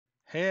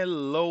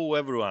Hello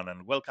everyone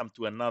and welcome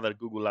to another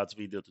Google Ads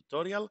video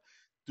tutorial.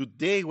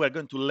 Today we're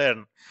going to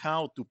learn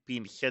how to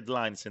pin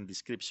headlines and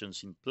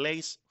descriptions in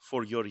place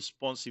for your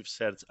responsive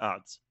search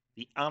ads.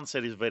 The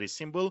answer is very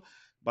simple,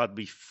 but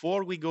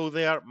before we go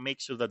there, make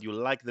sure that you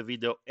like the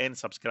video and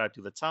subscribe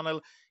to the channel.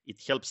 It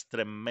helps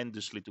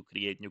tremendously to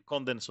create new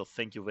content, so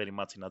thank you very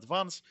much in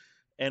advance.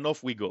 And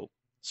off we go.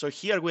 So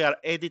here we are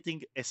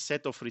editing a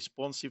set of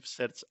responsive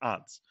search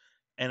ads.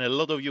 And a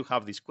lot of you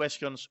have these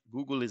questions.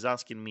 Google is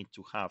asking me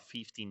to have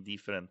 15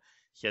 different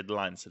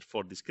headlines and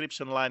 4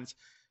 description lines,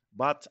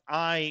 but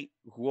I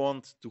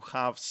want to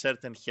have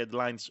certain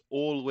headlines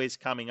always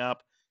coming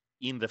up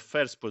in the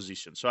first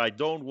position. So I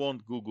don't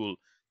want Google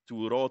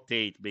to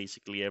rotate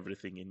basically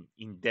everything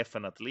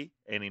indefinitely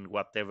and in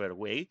whatever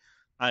way.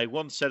 I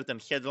want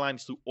certain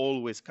headlines to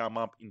always come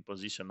up in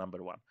position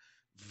number 1.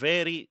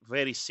 Very,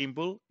 very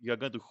simple. You're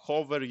going to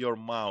hover your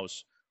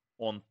mouse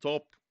on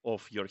top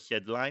of your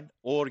headline,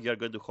 or you're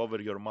going to hover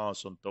your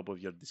mouse on top of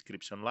your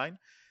description line.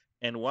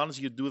 And once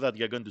you do that,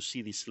 you're going to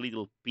see this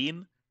little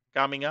pin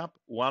coming up.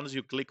 Once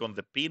you click on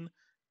the pin,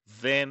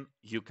 then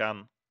you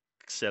can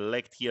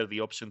select here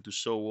the option to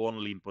show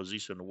only in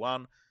position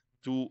 1,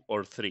 2,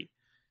 or 3.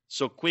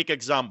 So quick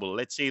example,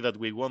 let's say that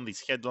we want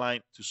this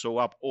headline to show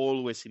up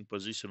always in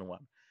position 1.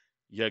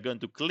 You're going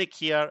to click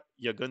here,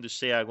 you're going to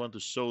say, I want to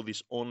show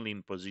this only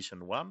in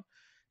position 1.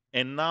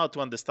 And now to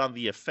understand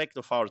the effect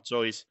of our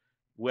choice,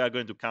 we are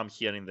going to come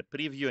here in the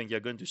preview and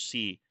you're going to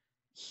see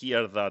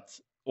here that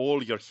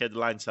all your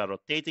headlines are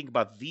rotating,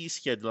 but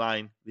this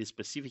headline, this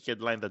specific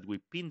headline that we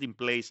pinned in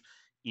place,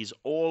 is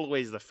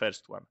always the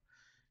first one.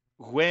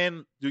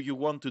 When do you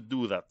want to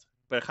do that?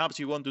 Perhaps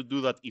you want to do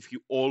that if you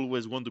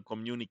always want to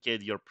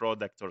communicate your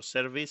product or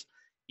service,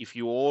 if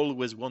you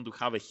always want to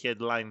have a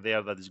headline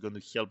there that is going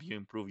to help you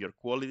improve your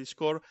quality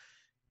score.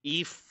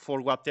 If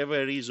for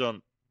whatever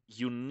reason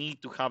you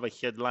need to have a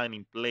headline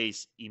in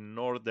place in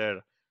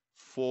order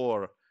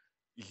for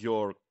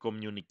your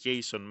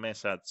communication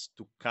message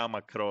to come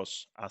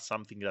across as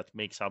something that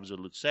makes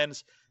absolute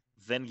sense,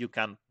 then you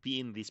can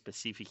pin this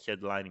specific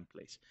headline in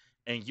place.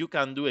 And you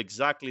can do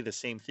exactly the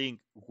same thing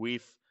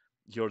with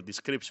your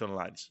description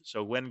lines.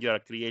 So when you are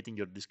creating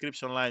your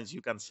description lines,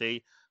 you can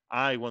say,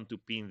 I want to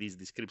pin this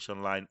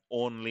description line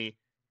only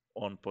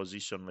on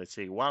position, let's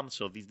say 1.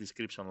 So this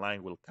description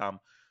line will come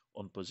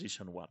on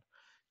position 1.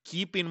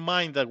 Keep in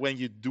mind that when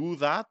you do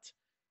that,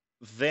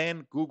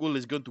 then Google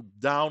is going to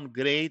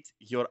downgrade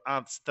your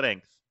ad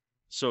strength.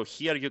 So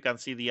here you can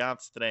see the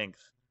ad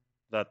strength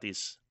that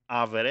is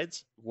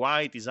average.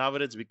 Why it is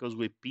average? Because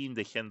we pinned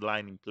the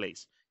headline in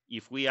place.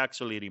 If we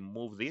actually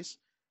remove this,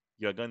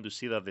 you're going to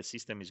see that the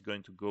system is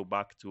going to go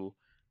back to,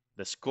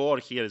 the score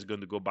here is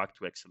going to go back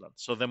to excellent.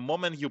 So the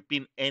moment you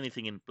pin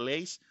anything in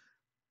place,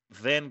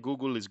 then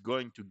Google is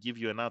going to give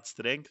you an ad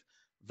strength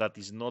that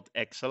is not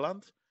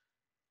excellent.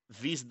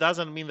 This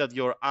doesn't mean that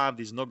your ad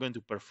is not going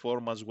to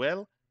perform as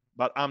well,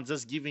 but I'm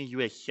just giving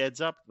you a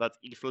heads up that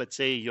if, let's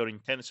say, your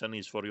intention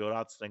is for your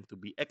ad strength to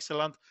be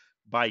excellent,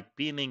 by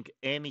pinning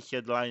any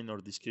headline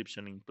or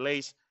description in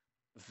place,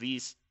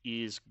 this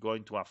is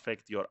going to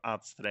affect your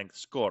ad strength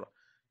score.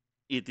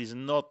 It is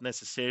not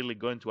necessarily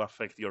going to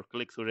affect your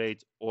click-through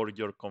rate or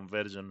your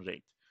conversion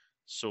rate.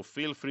 So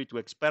feel free to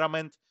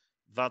experiment.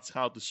 That's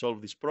how to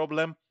solve this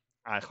problem.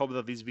 I hope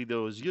that this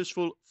video was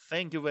useful.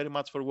 Thank you very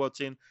much for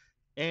watching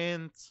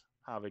and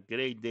have a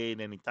great day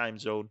in any time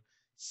zone.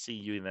 See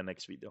you in the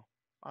next video.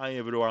 Bye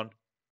everyone.